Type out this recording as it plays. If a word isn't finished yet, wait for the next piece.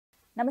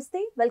నమస్తే,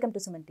 welcome to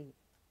Suman TV.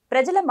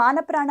 ప్రజల మాన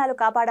ప్రాణాలు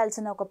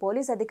కాపాడాల్సిన ఒక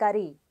పోలీస్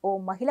అధికారి ఓ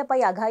మహిళపై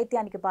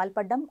అఘాయిత్యానికి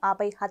పాల్పడడం,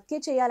 ఆపై హత్య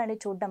చేయాలని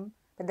చూడడం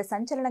పెద్ద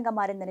సంచలనంగా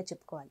మారిందని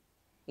చెప్పుకోవాలి.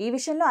 ఈ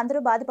విషయంలో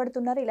అందరూ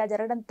బాధపడుతున్నారు. ఇలా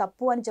జరగడం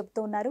తప్పు అని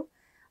చెప్తూ ఉన్నారు.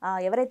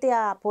 ఎవరైతే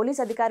ఆ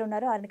పోలీస్ అధికారి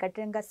ఉన్నారో వారిని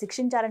కఠినంగా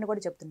శిక్షించాలని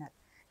కూడా చెప్తున్నారు.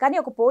 కానీ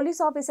ఒక పోలీస్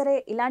ఆఫీసరే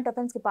ఇలాంటి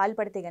అఫెన్స్కి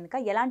పాల్పడితే గనుక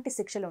ఎలాంటి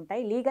శిక్షలు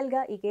ఉంటాయి,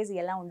 లీగల్గా ఈ కేసు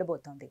ఎలా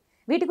ఉండబోతోంది,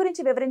 వీటి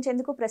గురించి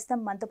వివరించేందుకు ప్రస్తుతం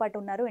మనతో పాటు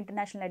ఉన్నారు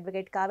ఇంటర్నేషనల్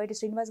అడ్వకేట్ కావేటి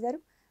శ్రీనివాస్ గారు.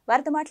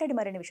 వారితో మాట్లాడి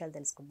మరిన్ని విషయాలు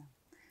తెలుసుకుందాం.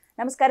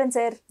 నమస్కారం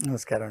సార్.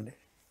 నమస్కారం అండి.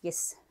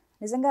 ఎస్,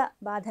 నిజంగా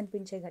బాధ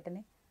అనిపించే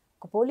ఘటనే.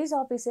 ఒక పోలీస్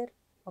ఆఫీసర్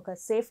ఒక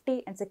సేఫ్టీ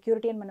అండ్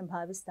సెక్యూరిటీ అని మనం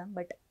భావిస్తాం,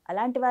 బట్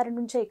అలాంటి వారి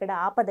నుంచే ఇక్కడ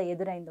ఆపద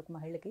ఎదురైంది ఒక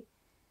మహిళకి.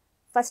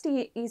 ఫస్ట్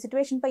ఈ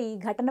సిచ్యువేషన్పై, ఈ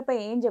ఘటనపై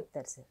ఏం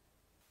చెప్తారు సార్?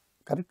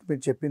 కరెక్ట్,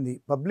 మీరు చెప్పింది.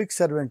 పబ్లిక్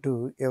సర్వెంట్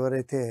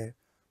ఎవరైతే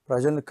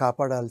ప్రజలను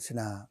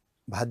కాపాడాల్సిన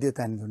బాధ్యత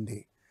అనేది ఉంది,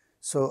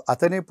 సో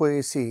అతనే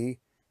పోయేసి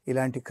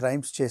ఇలాంటి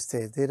క్రైమ్స్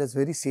చేస్తే there is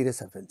very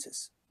serious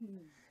offences.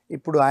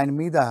 ఇప్పుడు ఆయన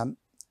మీద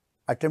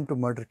అటెంప్ట్ టు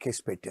మర్డర్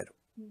కేసు పెట్టారు.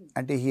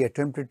 అంటే he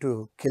attempted to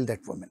kill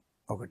that women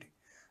ఒకటి.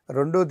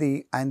 రెండోది,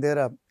 ఆయన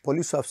దగ్గర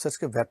పోలీస్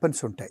ఆఫీసర్స్కి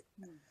వెపన్స్ ఉంటాయి.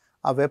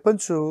 ఆ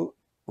వెపన్స్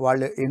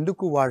వాళ్ళు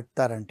ఎందుకు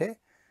వాడతారంటే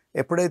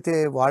ఎప్పుడైతే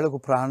వాళ్ళకు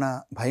ప్రాణ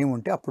భయం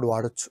ఉంటే అప్పుడు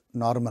వాడచ్చు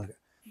నార్మల్గా.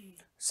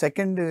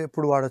 సెకండ్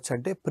ఎప్పుడు వాడచ్చు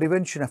అంటే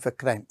prevention of a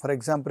crime. For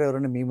example,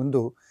 ఎవరైనా మీ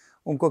ముందు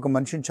ఇంకొక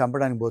మనిషిని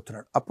చంపడానికి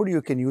పోతున్నాడు, అప్పుడు you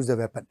can use the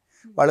weapon.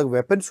 వాళ్ళకి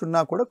వెపన్స్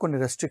ఉన్నా కూడా కొన్ని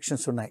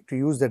రెస్ట్రిక్షన్స్ ఉన్నాయి టు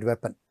యూజ్ దట్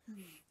వెపన్.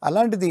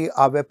 అలాంటిది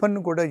ఆ వెపన్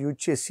కూడా యూజ్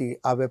చేసి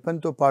ఆ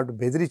వెపన్తో పాటు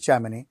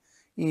బెదిరించామని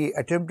ఈ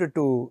attempt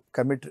to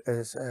commit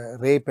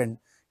rape and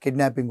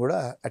kidnapping కూడా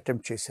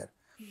అటెంప్ట్ చేశారు.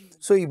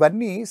 సో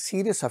ఇవన్నీ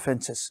సీరియస్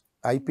అఫెన్సెస్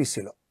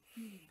ఐపీసీలో.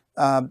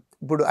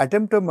 ఇప్పుడు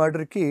అటెంప్ట్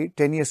మర్డర్కి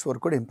 10 years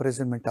వరకు కూడా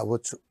ఇంప్రిజన్మెంట్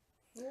అవ్వచ్చు.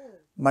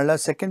 మళ్ళీ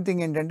సెకండ్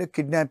థింగ్ ఏంటంటే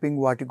కిడ్నాపింగ్,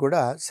 వాటికి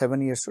కూడా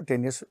 7 years to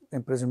 10 years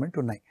ఇంప్రిజన్మెంట్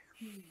ఉన్నాయి.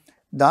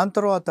 దాని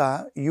తర్వాత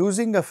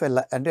యూజింగ్ ఆఫ్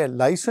అంటే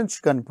లైసెన్స్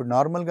గన్, ఇప్పుడు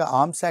నార్మల్గా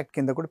ఆర్మ్స్ యాక్ట్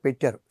కింద కూడా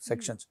పెట్టారు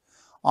సెక్షన్స్.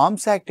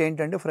 ఆర్మ్స్ యాక్ట్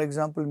ఏంటంటే, ఫర్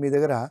ఎగ్జాంపుల్ మీ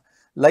దగ్గర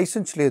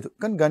లైసెన్స్ లేదు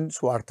కానీ గన్స్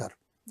వాడతారు,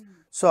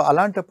 సో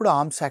అలాంటప్పుడు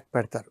ఆర్మ్స్ యాక్ట్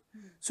పెడతారు.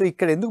 సో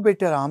ఇక్కడ ఎందుకు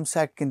పెట్టారు ఆర్మ్స్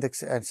యాక్ట్ కింద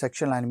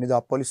సెక్షన్ ఆయన మీద,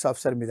 ఆ పోలీస్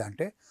ఆఫీసర్ మీద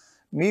అంటే,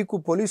 మీకు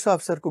పోలీస్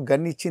ఆఫీసర్కు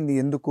గన్ ఇచ్చింది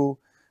ఎందుకు,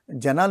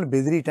 జనాలు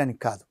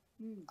బెదిరియటానికి కాదు,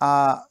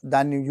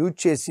 దాన్ని యూజ్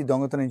చేసి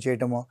దొంగతనం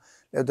చేయడమో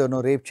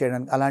లేదా రేప్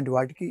చేయడానికి అలాంటి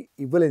వాటికి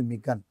ఇవ్వలేదు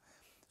మీకు gun.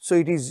 So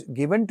it is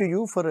given to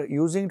you for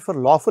using it for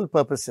lawful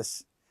purposes,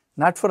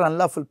 not for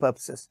unlawful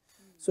purposes.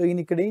 So ఈయన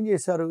ఇక్కడ ఏం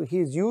చేశారు,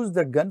 he's use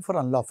that gun for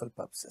unlawful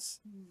purposes.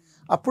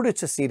 అప్పుడు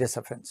it's a serious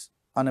offence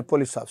on a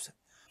police officer.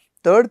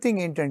 Third thing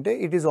ఏంటంటే,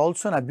 it is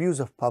also an abuse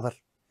of power.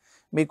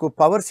 మీకు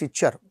powers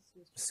ఇచ్చారు,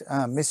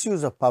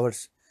 misuse of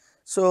powers.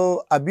 So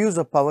abuse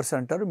of powers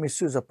అంటారు,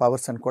 misuse of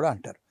powers అని కూడా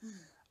అంటారు.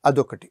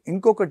 అదొకటి.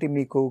 ఇంకొకటి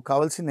మీకు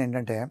కావాల్సింది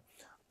ఏంటంటే,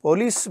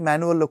 పోలీస్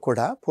మాన్యువల్లో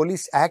కూడా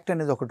పోలీస్ యాక్ట్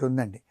అనేది ఒకటి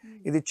ఉందండి.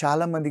 ఇది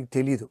చాలామందికి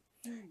తెలియదు.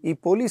 ఈ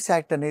పోలీస్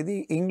యాక్ట్ అనేది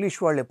ఇంగ్లీష్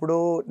వాళ్ళు ఎప్పుడో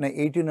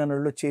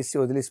 1800లో చేసి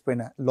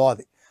వదిలేసిపోయిన లా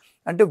అది.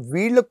 అంటే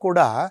వీళ్ళకు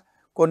కూడా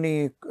కొన్ని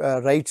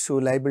రైట్స్,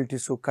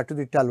 లయబిలిటీస్,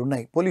 కట్టుదిట్టాలు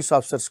ఉన్నాయి పోలీస్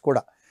ఆఫీసర్స్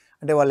కూడా.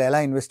 అంటే వాళ్ళు ఎలా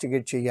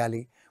ఇన్వెస్టిగేట్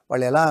చేయాలి,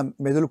 వాళ్ళు ఎలా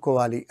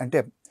మెదులుకోవాలి,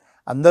 అంటే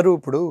అందరూ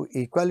ఇప్పుడు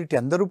ఈక్వాలిటీ,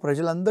 అందరూ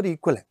ప్రజలందరూ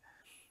ఈక్వలే.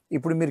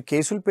 ఇప్పుడు మీరు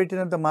కేసులు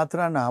పెట్టినంత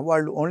మాత్రాన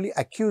వాళ్ళు ఓన్లీ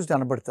అక్యూజ్డ్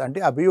అనబడతారు,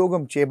 అంటే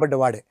అభియోగం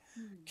చేయబడ్డవాడే.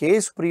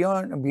 కేసు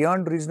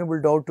బియాండ్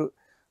రీజనబుల్ డౌట్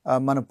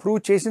మనం ప్రూవ్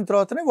చేసిన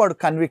తర్వాతనే వాడు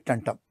కన్విక్ట్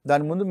అంటాం.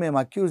 దాని ముందు మేము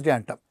అక్యూజ్డే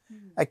అంటాం.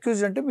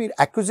 అక్యూజ్డ్ అంటే మీరు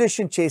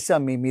అక్యుజేషన్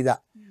చేసాం మీ మీద.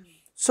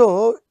 సో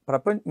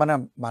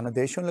మన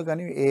దేశంలో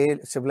కానీ ఏ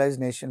సివిలైజ్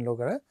నేషన్లో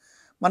కూడా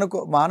మనకు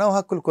మానవ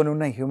హక్కులు కొన్ని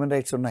ఉన్నాయి, హ్యూమన్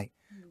రైట్స్ ఉన్నాయి,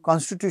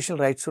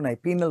 కాన్స్టిట్యూషనల్ రైట్స్ ఉన్నాయి,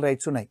 పీనల్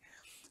రైట్స్ ఉన్నాయి.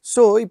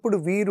 సో ఇప్పుడు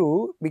వీరు,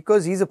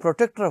 because is a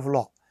protector of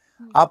law,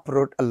 ఆ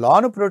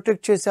లాను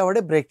ప్రొటెక్ట్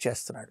చేసేవాడే బ్రేక్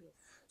చేస్తున్నాడు.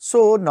 సో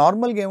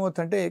నార్మల్గా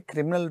ఏమవుతుందంటే,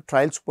 క్రిమినల్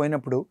ట్రయల్స్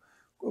పోయినప్పుడు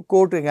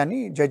కోర్టు కానీ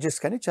జడ్జెస్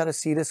కానీ చాలా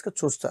సీరియస్గా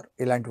చూస్తారు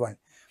ఇలాంటి వాళ్ళని.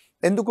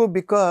 ఎందుకు,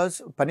 బికాజ్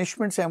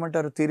పనిష్మెంట్స్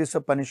ఏమంటారు, థియరీస్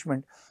ఆఫ్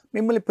పనిష్మెంట్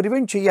మిమ్మల్ని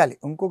ప్రివెంట్ చేయాలి,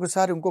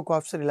 ఇంకొకసారి ఇంకొక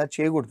ఆఫీసర్ ఇలా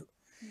చేయకూడదు.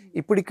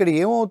 ఇప్పుడు ఇక్కడ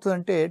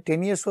ఏమవుతుందంటే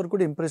 10 years వరకు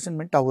కూడా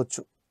ఇంప్రిజన్మెంట్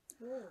అవ్వచ్చు.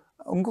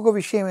 ఇంకొక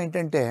విషయం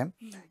ఏంటంటే,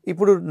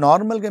 ఇప్పుడు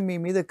నార్మల్గా మీ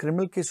మీద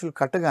క్రిమినల్ కేసులు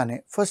కట్టగానే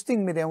ఫస్ట్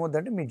థింగ్ మీరు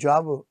ఏమవుతుందంటే మీ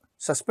జాబ్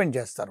సస్పెండ్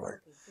చేస్తారు వాళ్ళు,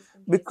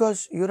 because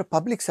you're a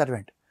public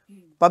servant.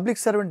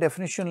 Public servant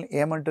definition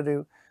ఏమంటారు,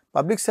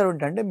 పబ్లిక్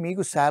సర్వెంట్ అంటే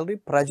మీకు శాలరీ,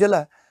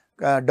 ప్రజల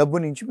డబ్బు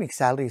నుంచి మీకు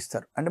శాలరీ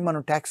ఇస్తారు. అంటే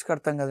మనం ట్యాక్స్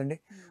కడతాం కదండి,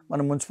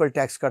 మనం మున్సిపల్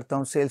ట్యాక్స్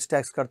కడతాం, సేల్స్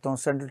ట్యాక్స్ కడతాం,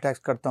 సెంట్రల్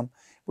ట్యాక్స్ కడతాం.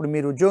 ఇప్పుడు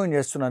మీరు ఉద్యోగం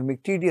చేస్తున్నారు,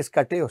 మీకు టీడీఎస్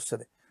కట్టే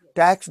వస్తుంది,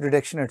 ట్యాక్స్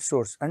డిడక్షన్ ఎట్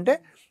సోర్స్. అంటే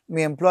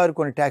మీ ఎంప్లాయర్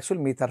కొన్ని ట్యాక్సులు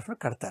మీ తరఫున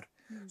కడతారు.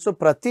 సో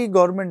ప్రతి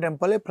గవర్నమెంట్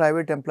ఎంప్లాయీ,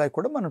 ప్రైవేట్ ఎంప్లాయీ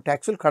కూడా మనం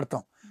ట్యాక్సులు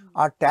కడతాం.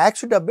 ఆ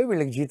ట్యాక్స్ డబ్బే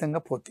వీళ్ళకి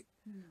జీతంగా పోతాయి.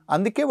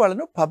 అందుకే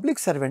వాళ్ళను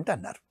పబ్లిక్ సర్వెంట్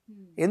అన్నారు.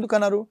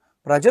 ఎందుకన్నారు,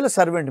 ప్రజల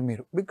సర్వెంట్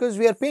మీరు, because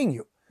we are paying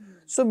you.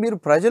 So మీరు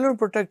ప్రజలను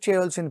ప్రొటెక్ట్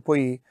చేయాల్సింది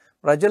పోయి,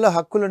 ప్రజల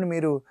హక్కులను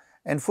మీరు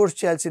ఎన్ఫోర్స్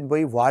చేయాల్సింది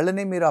పోయి,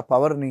 వాళ్ళనే మీరు ఆ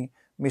పవర్ని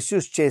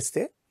మిస్యూజ్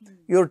చేస్తే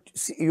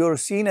your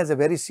scene as a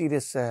very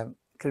serious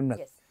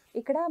criminal.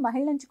 ఇక్కడ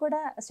మహిళ నుంచి కూడా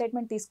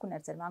స్టేట్మెంట్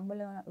తీసుకున్నారు సార్,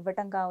 వాంగ్మూలం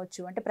ఇవ్వటం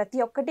కావచ్చు, అంటే ప్రతి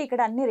ఒక్కటి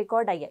ఇక్కడ అన్ని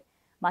రికార్డ్ అయ్యాయి.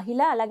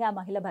 మహిళ, అలాగే ఆ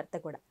మహిళ భర్త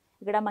కూడా.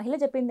 ఇక్కడ మహిళ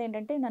చెప్పింది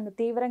ఏంటంటే నన్ను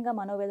తీవ్రంగా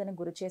మనోవేదనకు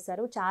గురి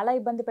చేశారు, చాలా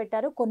ఇబ్బంది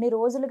పెట్టారు కొన్ని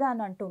రోజులుగా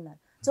అని అంటున్నారు.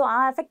 సో ఆ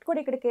ఎఫెక్ట్ కూడా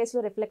ఇక్కడ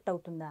కేసులో రిఫ్లెక్ట్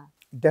అవుతుందా?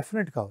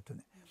 డెఫినెట్గా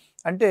అవుతుంది.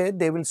 అంటే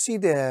they will see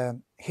the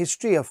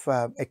history of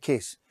a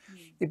case.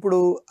 ఇప్పుడు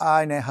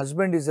ఆయన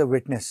హస్బెండ్ ఈజ్ అ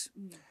విట్నెస్.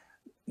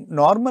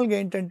 నార్మల్గా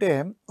ఏంటంటే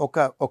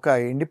ఒక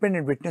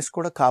ఇండిపెండెంట్ విట్నెస్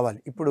కూడా కావాలి.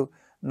 ఇప్పుడు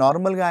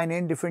నార్మల్గా ఆయన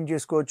ఏం డిఫెండ్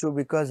చేసుకోవచ్చు,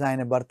 బికాజ్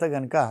ఆయన భర్త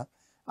కనుక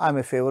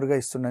ఆమె ఫేవర్గా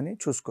ఇస్తుందని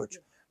చూసుకోవచ్చు.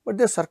 బట్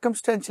ద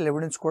సర్కమ్స్టాన్షియల్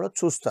ఎవిడెన్స్ కూడా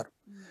చూస్తారు.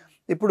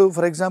 ఇప్పుడు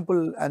ఫర్ ఎగ్జాంపుల్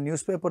ఆ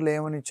న్యూస్ పేపర్లో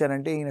ఏమని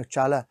ఇచ్చారంటే ఈయనకు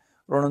చాలా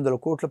 200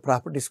 కోట్ల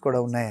ప్రాపర్టీస్ కూడా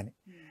ఉన్నాయని.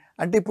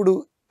 అంటే ఇప్పుడు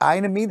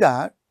ఆయన మీద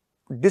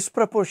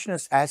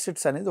డిస్ప్రపోర్షనస్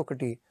యాసెట్స్ అనేది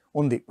ఒకటి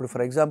ఉంది. ఇప్పుడు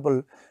ఫర్ ఎగ్జాంపుల్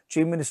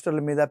చీఫ్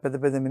మినిస్టర్ల మీద, పెద్ద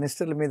పెద్ద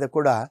మినిస్టర్ల మీద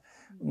కూడా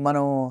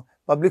మనం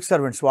పబ్లిక్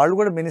సర్వెంట్స్, వాళ్ళు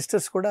కూడా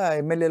మినిస్టర్స్ కూడా,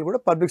 ఎమ్మెల్యేలు కూడా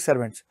పబ్లిక్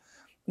సర్వెంట్స్.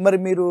 మరి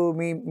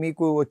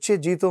మీకు వచ్చే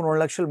జీతం 2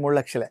 లక్షలు 3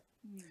 లక్షలే.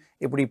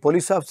 ఇప్పుడు ఈ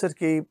పోలీస్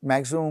ఆఫీసర్కి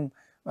మ్యాక్సిమం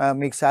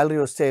మీకు శాలరీ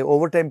వస్తే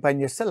ఓవర్ టైం పని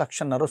చేస్తే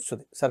 1,50,000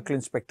 వస్తుంది సర్కిల్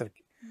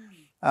ఇన్స్పెక్టర్కి.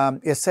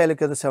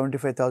 ఎస్ఐలకు ఏదో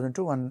 75,000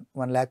 to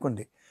 1 lakh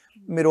ఉంది.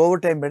 మీరు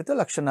ఓవర్ టైం పెడితే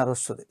 1,50,000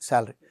 వస్తుంది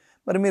శాలరీ.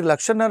 మరి మీరు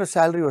 1,50,000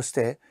 శాలరీ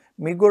వస్తే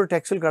మీకు కూడా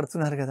ట్యాక్సులు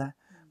కడుతున్నారు కదా,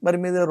 మరి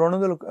మీద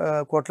 200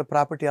 కోట్ల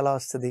ప్రాపర్టీ ఎలా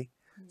వస్తుంది?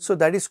 So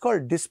that is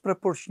called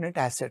disproportionate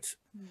assets.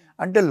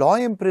 అంటే లా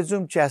ఏం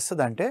ప్రిజ్యూమ్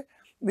చేస్తుంది అంటే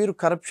మీరు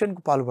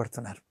కరప్షన్కు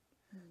పాల్పడుతున్నారు.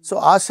 సో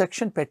ఆ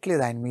సెక్షన్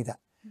పెట్టలేదు ఆయన మీద,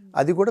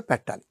 అది కూడా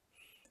పెట్టాలి.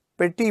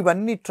 పెట్టి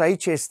ఇవన్నీ ట్రై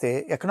చేస్తే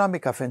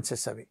ఎకనామిక్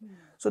అఫెన్సెస్ అవి.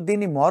 సో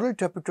దీన్ని moral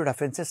turpitude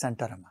offences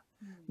అంటారమ్మా.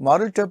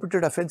 Moral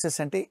turpitude offences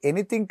అంటే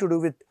anything to do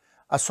with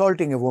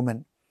assaulting a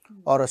women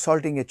are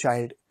assaulting a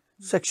child,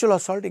 sexual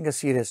assault ఇంకా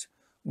సీరియస్.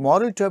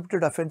 మారల్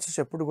టర్పిట్యూడ్ అఫెన్సెస్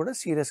ఎప్పుడు కూడా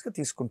సీరియస్గా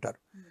తీసుకుంటారు.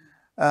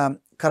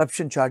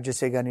 కరప్షన్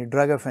ఛార్జెసే కానీ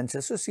డ్రగ్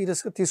అఫెన్సెస్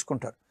సీరియస్గా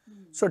తీసుకుంటారు.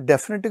 సో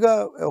డెఫినెట్గా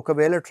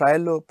ఒకవేళ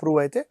ట్రయల్లో ప్రూవ్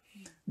అయితే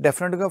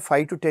డెఫినెట్గా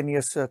 5 to 10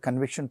 years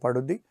కన్విక్షన్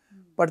పడుద్ది.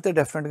 పడితే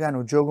డెఫినెట్గా ఆయన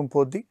ఉద్యోగం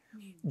పోద్ది,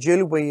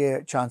 జైలు పోయే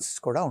ఛాన్సెస్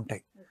కూడా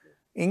ఉంటాయి.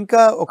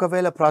 ఇంకా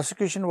ఒకవేళ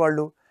ప్రాసిక్యూషన్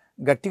వాళ్ళు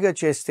గట్టిగా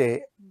చేస్తే,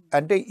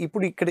 అంటే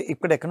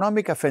ఇప్పుడు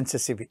ఎకనామిక్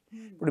అఫెన్సెస్ ఇవి.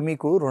 ఇప్పుడు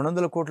మీకు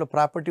 200 కోట్ల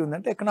ప్రాపర్టీ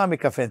ఉందంటే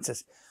ఎకనామిక్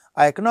అఫెన్సెస్.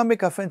 ఆ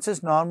ఎకనామిక్ అఫెన్సెస్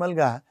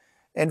నార్మల్గా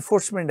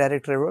ఎన్ఫోర్స్మెంట్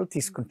డైరెక్టరేట్ వాళ్ళు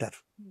తీసుకుంటారు,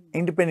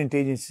 ఇండిపెండెంట్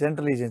ఏజెన్సీ,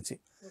 సెంట్రల్ ఏజెన్సీ.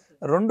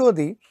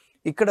 రెండోది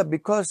ఇక్కడ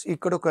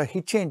ఒక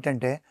హిచ్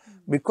ఏంటంటే,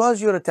 because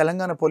your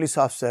Telangana police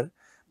officer,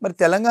 మరి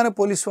తెలంగాణ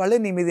పోలీస్ వాళ్ళే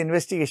నీ మీద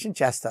ఇన్వెస్టిగేషన్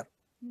చేస్తారు.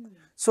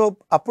 సో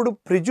అప్పుడు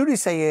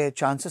ప్రిజుడిస్ అయ్యే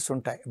ఛాన్సెస్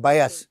ఉంటాయి,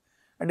 బయాస్.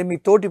 అంటే మీ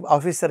తోటి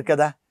ఆఫీసర్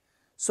కదా.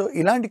 సో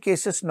ఇలాంటి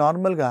కేసెస్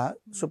నార్మల్గా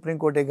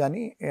సుప్రీంకోర్టే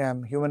కానీ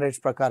హ్యూమన్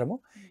రైట్స్ ప్రకారము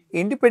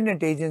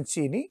ఇండిపెండెంట్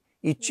ఏజెన్సీని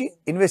ఇచ్చి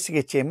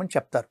ఇన్వెస్టిగేట్ చేయమని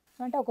చెప్తారు.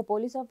 అంటే ఒక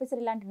పోలీస్ ఆఫీసర్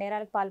ఇలాంటి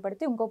నేరాలకు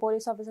పాల్పడితే ఇంకో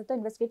పోలీస్ ఆఫీసర్తో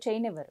ఇన్వెస్టిగేట్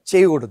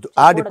చేయకూడదు.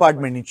 ఆ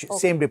డిపార్ట్మెంట్ నుంచి,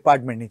 సేమ్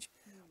డిపార్ట్మెంట్ నుంచి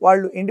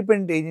వాళ్ళు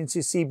ఇండిపెండెంట్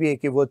ఏజెన్సీ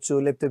సిబిఐకి ఇవ్వచ్చు,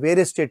 లేకపోతే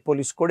వేరే స్టేట్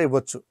పోలీస్ కూడా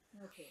ఇవ్వచ్చు.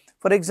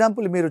 ఫర్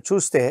ఎగ్జాంపుల్ మీరు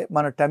చూస్తే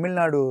మన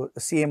తమిళనాడు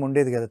సీఎం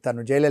ఉండేది కదా,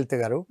 తను జయలలిత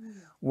గారు,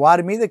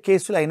 వారి మీద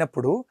కేసులు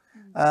అయినప్పుడు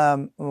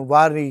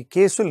వారి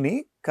కేసుల్ని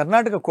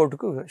కర్ణాటక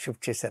కోర్టుకు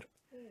షిఫ్ట్ చేశారు.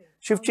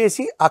 షిఫ్ట్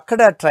చేసి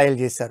అక్కడ ట్రయల్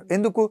చేశారు.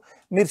 ఎందుకు?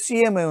 మీరు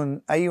సీఎం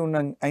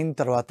అయిన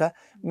తర్వాత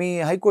మీ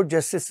హైకోర్టు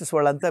జస్టిసెస్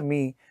వాళ్ళంతా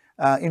మీ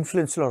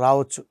ఇన్ఫ్లుయెన్స్లో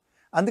రావచ్చు.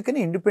 అందుకని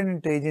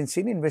ఇండిపెండెంట్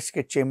ఏజెన్సీని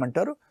ఇన్వెస్టిగేట్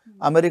చేయమంటారు.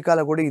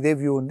 అమెరికాలో కూడా ఇదే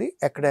వ్యూ ఉంది.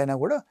 ఎక్కడైనా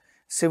కూడా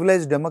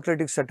సివిలైజ్డ్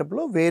డెమోక్రటిక్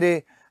సెటప్లో వేరే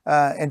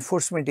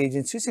ఎన్ఫోర్స్మెంట్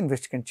ఏజెన్సీస్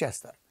ఇన్వెస్టిగేట్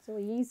చేస్తారు. సో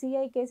ఈ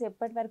సిఐ కేసు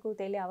ఎప్పటి వరకు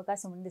తేలే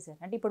అవకాశం ఉంది సార్?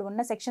 అంటే ఇప్పుడు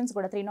ఉన్న సెక్షన్స్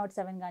కూడా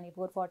 307 కానీ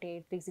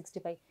 448,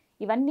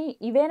 365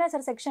 ఇవేనా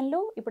సార్ సెక్షన్లు?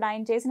 ఇప్పుడు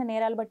ఆయన చేసిన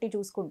నేరాలు బట్టి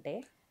చూసుకుంటే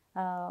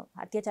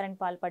అత్యాచారానికి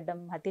పాల్పడడం,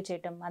 హత్య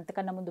చేయటం,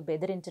 అంతకన్నా ముందు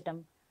బెదిరించటం,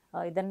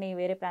 ఇద్దరిని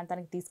వేరే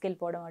ప్రాంతానికి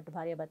తీసుకెళ్ళిపోవడం, అటు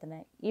భార్యాభర్తనే,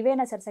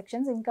 ఇవేనా సార్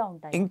సెక్షన్స్? ఇంకా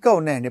ఉంటాయి? ఇంకా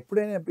ఉన్నాయండి.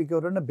 ఎప్పుడైనా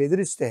ఎవరైనా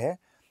బెదిరిస్తే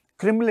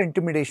క్రిమినల్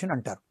ఇంటిమిడేషన్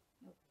అంటారు.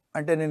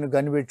 అంటే నేను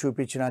గన్ పెట్టి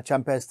చూపించిన,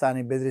 చంపేస్తా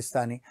అని, బెదిరిస్తా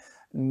అని,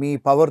 మీ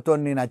పవర్తో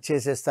నేను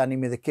వచ్చేసేస్తా అని,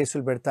 మీద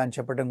కేసులు పెడతా అని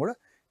చెప్పడం కూడా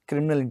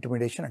క్రిమినల్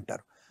ఇంటిమిడేషన్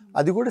అంటారు.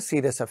 అది కూడా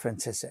సీరియస్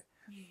అఫెన్సెసే.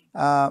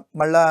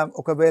 మళ్ళా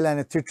ఒకవేళ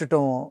ఆయన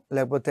తిట్టడం,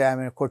 లేకపోతే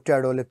ఆమె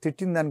కొట్టాడో లేకపోతే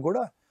తిట్టిందని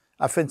కూడా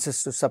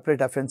అఫెన్సెస్,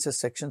 సపరేట్ అఫెన్సెస్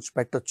సెక్షన్స్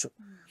పెట్టొచ్చు.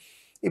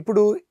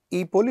 ఇప్పుడు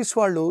ఈ పోలీస్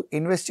వాళ్ళు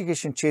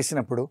ఇన్వెస్టిగేషన్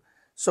చేసినప్పుడు,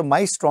 so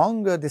my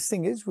strong this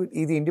thing is,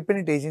 ఇది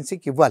ఇండిపెండెంట్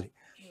ఏజెన్సీకి ఇవ్వాలి.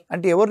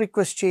 అంటే ఎవరు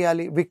రిక్వెస్ట్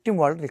చేయాలి? విక్టిమ్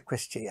వాళ్ళు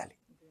రిక్వెస్ట్ చేయాలి.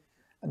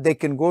 They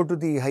can go to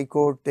the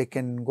high court, they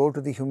can go to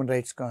the human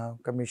rights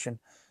commission.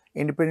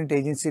 Independent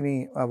ఏజెన్సీని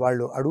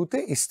వాళ్ళు అడిగితే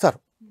ఇస్తారు,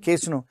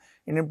 కేసును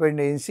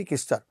ఇండిపెండెంట్ ఏజెన్సీకి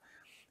ఇస్తారు.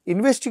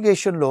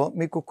 ఇన్వెస్టిగేషన్లో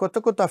మీకు కొత్త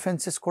కొత్త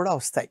అఫెన్సెస్ కూడా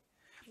వస్తాయి.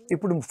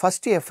 ఇప్పుడు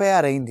ఫస్ట్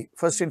ఎఫ్ఐఆర్ అయింది,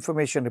 ఫస్ట్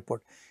ఇన్ఫర్మేషన్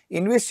రిపోర్ట్.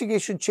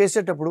 ఇన్వెస్టిగేషన్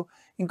చేసేటప్పుడు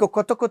ఇంకా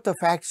కొత్త కొత్త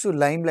ఫ్యాక్ట్స్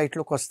లైమ్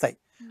లైట్లోకి వస్తాయి.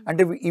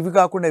 అంటే ఇవి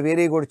కాకుండా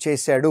వేరే కూడా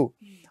చేశాడు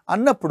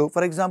అన్నప్పుడు,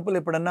 ఫర్ ఎగ్జాంపుల్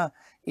ఎప్పుడన్నా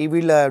ఈ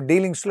వీళ్ళ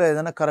డీలింగ్స్లో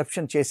ఏదైనా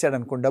కరప్షన్ చేశాడు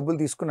అనుకోండి, డబ్బులు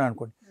తీసుకున్నాను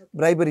అనుకోండి,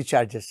 బ్రైబరీ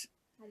ఛార్జెస్,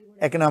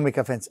 ఎకనామిక్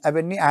అఫెన్స్,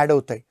 అవన్నీ యాడ్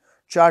అవుతాయి,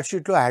 ఛార్జ్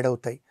షీట్లో యాడ్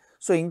అవుతాయి.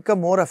 సో ఇంకా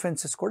మోర్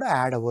అఫెన్సెస్ కూడా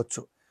యాడ్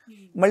అవ్వచ్చు.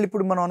 మళ్ళీ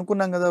ఇప్పుడు మనం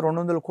అనుకున్నాం కదా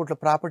 200 కోట్ల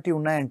ప్రాపర్టీ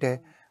ఉన్నాయంటే,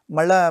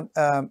 మళ్ళా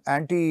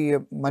యాంటీ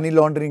మనీ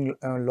లాండరింగ్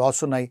లాస్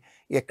ఉన్నాయి.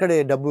 ఎక్కడే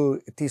డబ్బు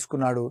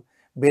తీసుకున్నాడు,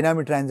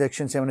 బేనామీ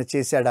ట్రాన్సాక్షన్స్ ఏమైనా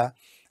చేశాడా,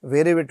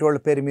 వేరే వాళ్ళ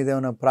పేరు మీద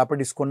ఏమైనా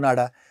ప్రాపర్టీస్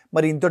కొన్నాడా,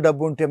 మరి ఇంత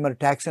డబ్బు ఉంటే మరి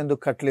ట్యాక్స్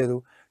ఎందుకు కట్టలేదు,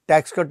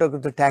 ట్యాక్స్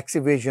కట్టకపోతే ట్యాక్స్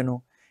ఇవేజను,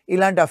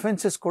 ఇలాంటి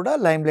అఫెన్సెస్ కూడా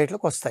లైమ్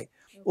లైట్లోకి వస్తాయి.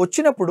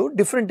 వచ్చినప్పుడు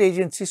డిఫరెంట్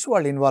ఏజెన్సీస్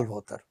వాళ్ళు ఇన్వాల్వ్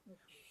అవుతారు.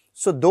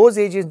 So those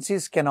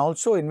agencies can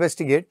also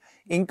investigate,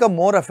 ఇంకా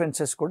మోర్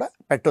అఫెన్సెస్ కూడా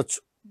పెట్టొచ్చు.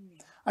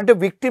 అంటే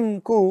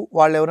విక్టిమ్కు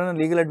వాళ్ళు ఎవరైనా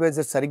లీగల్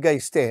అడ్వైజర్ సరిగ్గా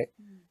ఇస్తే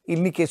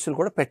ఇన్ని కేసులు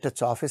కూడా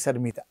పెట్టొచ్చు ఆఫీసర్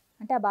మీద.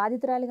 అంటే ఆ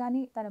బాధితురాలు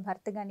కానీ తన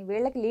భర్త కానీ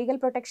వీళ్ళకి లీగల్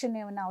ప్రొటెక్షన్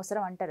ఏమైనా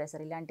అవసరం అంటారా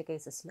సార్ ఇలాంటి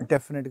కేసెస్లో?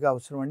 డెఫినెట్గా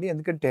అవసరం అండి.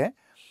 ఎందుకంటే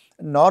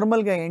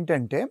నార్మల్గా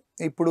ఏంటంటే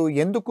ఇప్పుడు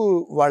ఎందుకు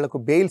వాళ్ళకు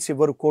బెయిల్స్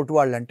ఇవ్వరు కోర్టు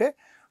వాళ్ళంటే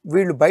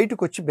వీళ్ళు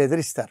బయటకు వచ్చి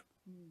బెదిరిస్తారు,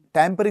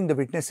 ట్యాంపరింగ్ ద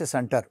విట్నెసెస్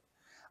అంటారు.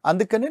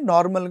 అందుకని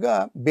నార్మల్గా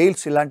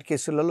బెయిల్స్ ఇలాంటి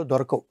కేసులలో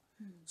దొరకవు.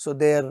 So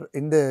they are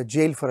in the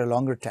jail for a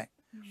longer time.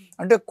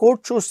 అంటే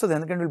కోర్టు చూస్తుంది,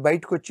 ఎందుకంటే వీళ్ళు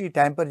బయటకు వచ్చి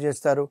ట్యాంపర్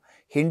చేస్తారు,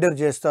 హిండర్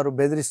చేస్తారు,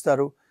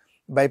 బెదిరిస్తారు,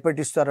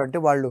 భయపెట్టిస్తారు. అంటే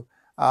వాళ్ళు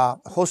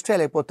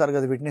హోస్టైల్ అయిపోతారు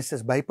కదా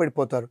విట్నెసెస్,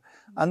 భయపడిపోతారు.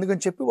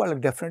 అందుకని చెప్పి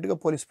వాళ్ళకి డెఫినెట్గా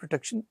పోలీస్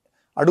ప్రొటెక్షన్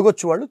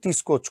అడగొచ్చు, వాళ్ళు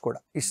తీసుకోవచ్చు కూడా,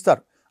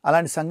 ఇస్తారు.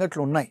 అలాంటి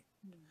సంఘటనలు ఉన్నాయి.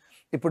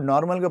 ఇప్పుడు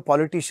నార్మల్గా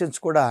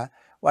పాలిటీషియన్స్ కూడా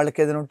వాళ్ళకి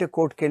ఏదైనా ఉంటే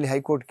కోర్టుకి వెళ్ళి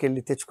హైకోర్టుకి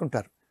వెళ్ళి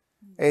తెచ్చుకుంటారు,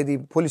 ఏది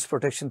పోలీస్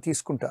ప్రొటెక్షన్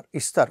తీసుకుంటారు,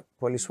 ఇస్తారు,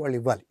 పోలీసు వాళ్ళు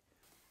ఇవ్వాలి.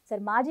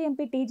 సార్ మాజీ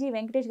ఎంపీ టీజీ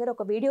వెంకటేష్ గారు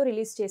ఒక వీడియో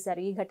రిలీజ్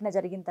చేశారు ఈ ఘటన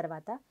జరిగిన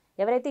తర్వాత.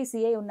 ఎవరైతే ఈ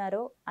సీఐ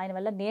ఉన్నారో ఆయన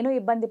వల్ల నేను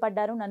ఇబ్బంది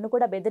పడ్డారు, నన్ను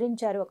కూడా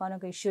బెదిరించారు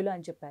ఒకనొక ఇష్యూలో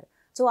అని చెప్పారు.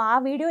 సో ఆ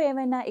వీడియో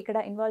ఏమైనా ఇక్కడ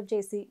ఇన్వాల్వ్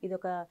చేసి ఇది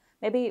ఒక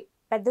మేబీ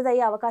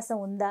పెద్దదయ్యే అవకాశం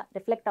ఉందా,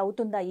 రిఫ్లెక్ట్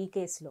అవుతుందా ఈ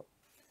కేసులో?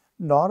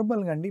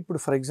 నార్మల్గా అండి, ఇప్పుడు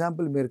ఫర్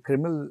ఎగ్జాంపుల్ మీరు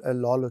క్రిమినల్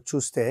లాలో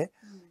చూస్తే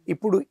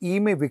ఇప్పుడు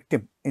ఈమె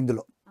విక్టిమ్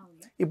ఇందులో.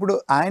 ఇప్పుడు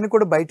ఆయన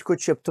కూడా బయటకు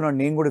వచ్చి చెప్తున్నాడు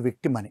నేను కూడా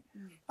విక్టిమ్ అని.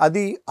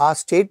 అది ఆ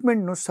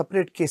స్టేట్మెంట్ను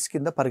సపరేట్ కేసు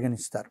కింద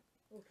పరిగణిస్తారు.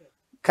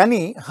 కానీ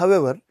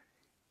హవెవర్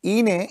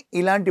ఈయన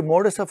ఇలాంటి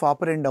మోడస్ ఆఫ్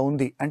ఆపరెండా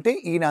ఉంది అంటే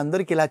ఈయన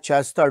అందరికి ఇలా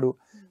చేస్తాడు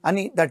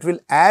అని that will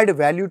add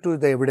value to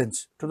the evidence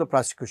to the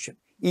prosecution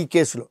ఈ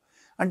కేసులో.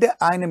 అంటే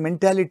ఆయన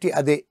మెంటాలిటీ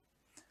అదే,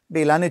 అంటే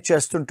ఇలానే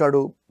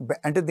చేస్తుంటాడు,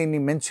 అంటే దీన్ని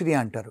మెన్సిరియా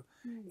అంటారు,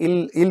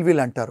 ఇల్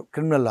విల్ అంటారు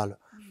క్రిమినల్ లాలో.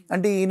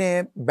 అంటే ఈయన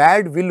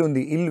బ్యాడ్ విల్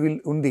ఉంది, ఇల్ విల్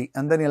ఉంది,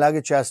 అందరిని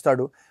ఇలాగే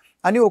చేస్తాడు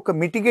అని ఒక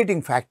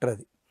మిటిగేటింగ్ ఫ్యాక్టర్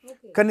అది.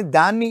 కానీ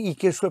దాన్ని ఈ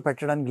కేసులో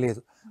పెట్టడానికి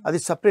లేదు, అది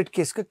సపరేట్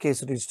కేసుగా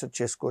కేసు రిజిస్టర్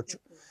చేసుకోవచ్చు.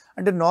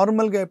 అంటే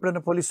నార్మల్గా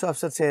ఎప్పుడైనా పోలీస్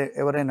ఆఫీసర్స్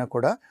ఎవరైనా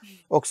కూడా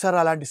ఒకసారి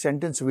అలాంటి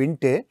సెంటెన్స్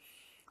వింటే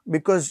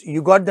because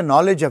you got the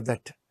knowledge of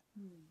that,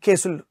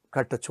 కేసులు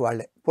కట్టచ్చు,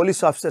 వాళ్ళే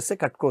పోలీస్ ఆఫీసర్సే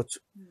కట్టుకోవచ్చు.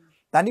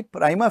 దాన్ని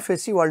ప్రైమా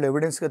ఫేసి వాళ్ళు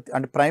ఎవిడెన్స్గా,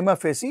 అంటే ప్రైమా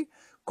ఫేసి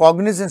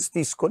కాగ్నిజెన్స్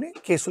తీసుకొని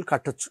కేసులు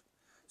కట్టచ్చు.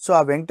 సో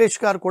ఆ వెంకటేష్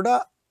గారు కూడా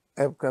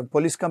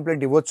పోలీస్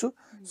కంప్లైంట్ ఇవ్వచ్చు,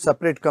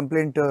 సపరేట్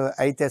కంప్లైంట్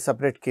అయితే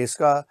సపరేట్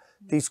కేసుగా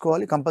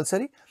తీసుకోవాలి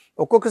కంపల్సరీ.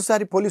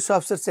 ఒక్కొక్కసారి పోలీస్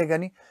ఆఫీసర్సే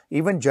కానీ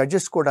ఈవెన్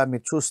జడ్జెస్ కూడా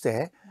మీరు చూస్తే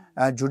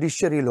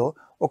జ్యుడిషియరీలో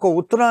ఒక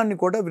ఉత్తరాన్ని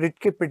కూడా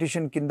రిట్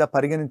పిటిషన్ కింద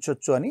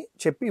పరిగణించవచ్చు అని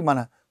చెప్పి మన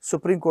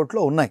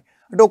సుప్రీంకోర్టులో ఉన్నాయి.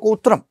 అంటే ఒక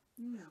ఉత్తరం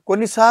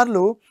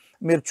కొన్నిసార్లు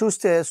మీరు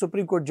చూస్తే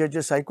supreme court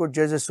judges, high court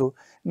judges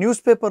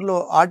news పేపర్లో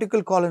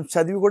ఆర్టికల్ కాలమ్స్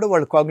చదివి కూడా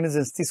వాళ్ళు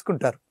కాగ్నిజెన్స్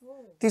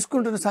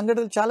తీసుకుంటున్న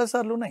సంఘటనలు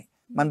చాలాసార్లు ఉన్నాయి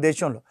మన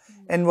దేశంలో.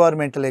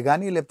 ఎన్వైర్మెంటలే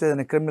కానీ లేకపోతే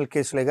ఏదైనా క్రిమినల్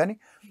కేసులే కానీ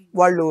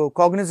వాళ్ళు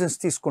కాగ్నిజెన్స్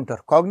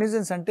తీసుకుంటారు.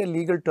 కాగ్నిజెన్స్ అంటే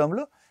లీగల్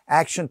టర్మ్లో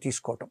యాక్షన్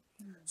తీసుకోవటం.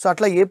 సో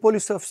అట్లా ఏ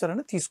పోలీస్ ఆఫీసర్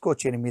అయినా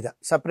తీసుకోవచ్చు ఈయన మీద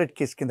సపరేట్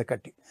కేసు కింద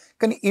కట్టి,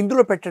 కానీ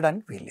ఇందులో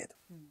పెట్టడానికి వీల్లేదు.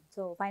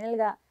 సో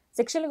ఫైనల్గా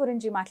శిక్షల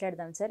గురించి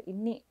మాట్లాడదాం సార్.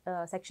 ఇన్ని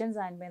సెక్షన్స్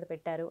ఆయన మీద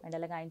పెట్టారు అండ్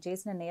అలాగే ఆయన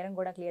చేసిన నేరం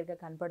కూడా క్లియర్గా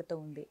కనపడుతూ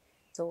ఉంది.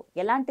 సో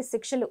ఎలాంటి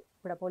శిక్షలు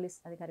ఇప్పుడు పోలీస్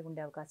అధికారికి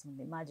ఉండే అవకాశం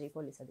ఉంది, మాజీ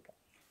పోలీస్ అధికారి?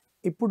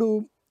 ఇప్పుడు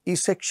ఈ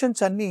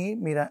సెక్షన్స్ అన్నీ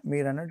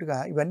మీరు అన్నట్టుగా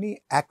ఇవన్నీ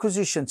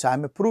అక్విజిషన్స్,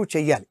 ఆమె ప్రూవ్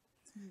చేయాలి.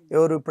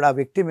 ఎవరు ఇప్పుడు ఆ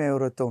వ్యక్తి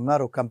ఎవరైతే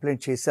ఉన్నారో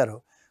కంప్లైంట్ చేశారో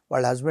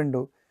వాళ్ళ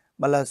హస్బెండ్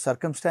మళ్ళీ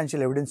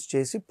సర్కమ్స్టాన్షియల్ ఎవిడెన్స్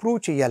చేసి ప్రూవ్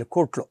చేయాలి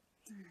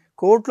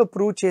కోర్టులో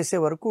ప్రూవ్ చేసే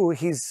వరకు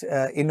హీస్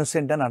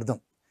ఇన్నోసెంట్ అని అర్థం.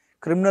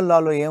 క్రిమినల్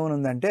లాలో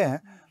ఏమనుందంటే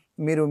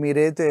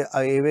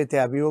ఏవైతే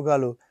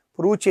అభియోగాలు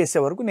ప్రూవ్ చేసే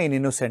వరకు నేను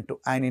ఇన్నోసెంట్,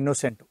 ఆయన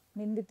ఇన్నోసెంట్,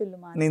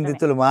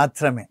 నిందితులు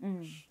మాత్రమే.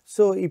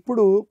 సో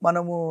ఇప్పుడు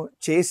మనము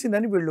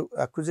చేసిందని వీళ్ళు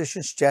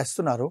అక్విజిషన్స్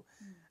చేస్తున్నారు,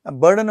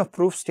 బర్డన్ ఆఫ్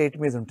ప్రూఫ్ స్టేట్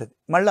మీద ఉంటుంది.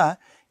 మళ్ళీ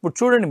ఇప్పుడు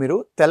చూడండి మీరు,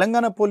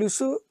 తెలంగాణ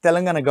పోలీసు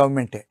తెలంగాణ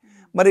గవర్నమెంటే,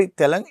 మరి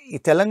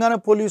తెలంగాణ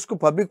పోలీసుకు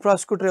పబ్లిక్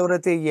ప్రాసిక్యూటర్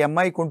ఎవరైతే ఈ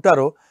అమ్మాయికి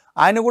ఉంటారో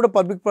ఆయన కూడా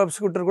పబ్లిక్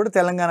ప్రాసిక్యూటర్ కూడా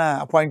Telangana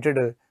appointed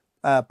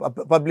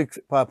public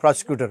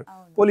prosecutor,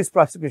 police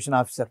prosecution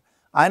officer,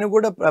 ఆయన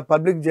కూడా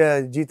పబ్లిక్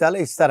జీతాలే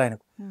ఇస్తారు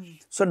ఆయనకు.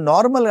 సో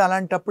నార్మల్గా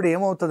అలాంటప్పుడు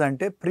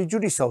ఏమవుతుందంటే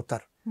ప్రిజుడిస్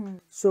అవుతారు.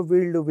 సో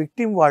వీళ్ళు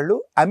విక్టిమ్ వాళ్ళు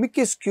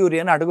అమికస్ క్యూరీ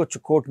అని అడగొచ్చు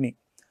కోర్టుని.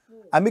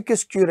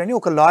 అమికస్ క్యూరీ అని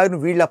ఒక లాయర్ని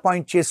వీళ్ళు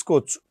అపాయింట్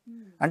చేసుకోవచ్చు,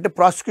 అంటే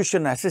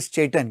ప్రాసిక్యూషన్ అసెస్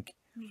చేయడానికి.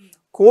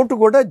 కోర్టు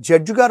కూడా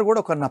జడ్జి గారు కూడా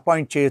ఒకరిని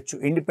అపాయింట్ చేయొచ్చు,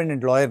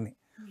 ఇండిపెండెంట్ లాయర్ని,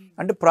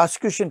 అంటే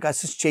ప్రాసిక్యూషన్కి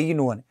అసిస్ట్ చెయ్యి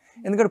నువ్వు అని.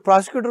 ఎందుకంటే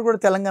ప్రాసిక్యూటర్ కూడా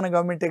తెలంగాణ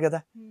గవర్నమెంటే కదా,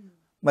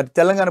 మరి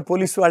తెలంగాణ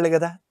పోలీసు వాళ్ళే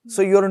కదా. So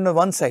you're on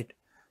one side.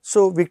 So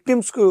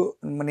విక్టిమ్స్కు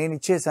నేను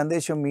ఇచ్చే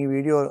సందేశం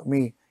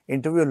మీ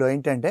ఇంటర్వ్యూలో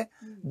ఏంటంటే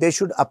they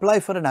should apply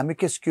for an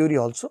amicus Curie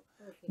also.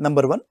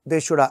 Number 1, they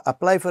should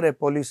apply for a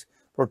police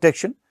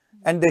protection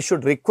and they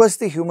should request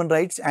the human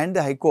rights and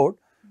the high court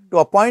to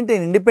appoint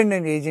an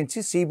independent agency,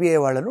 CBI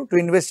వాళ్ళను, to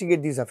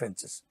investigate these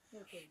offences.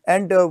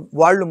 And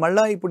వాళ్ళు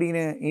మళ్ళీ ఇప్పుడు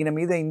ఈయన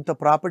మీద ఇంత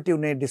property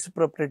ఉన్నాయి,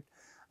 డిస్ప్రాపర్టీ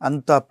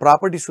అంత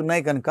properties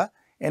ఉన్నాయి కనుక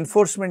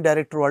ఎన్ఫోర్స్మెంట్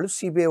డైరెక్టర్ వాళ్ళు,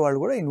 సిబిఐ వాళ్ళు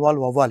కూడా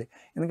ఇన్వాల్వ్ అవ్వాలి.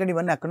 ఎందుకంటే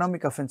ఇవన్నీ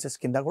ఎకనామిక్ అఫెన్సెస్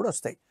కింద కూడా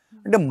వస్తాయి.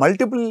 అంటే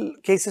మల్టిపుల్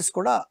కేసెస్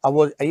కూడా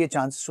అయ్యే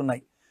ఛాన్సెస్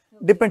ఉన్నాయి.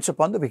 Depends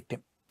upon the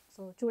victim.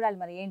 So చూడాలి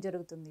మరి ఏం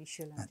జరుగుతుంది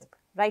ఇష్యూలో.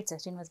 రైట్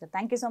సార్, శ్రీనివాస్ గారు,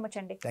 థ్యాంక్ యూ సో మచ్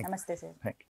అండి. నమస్తే సార్. Thank you.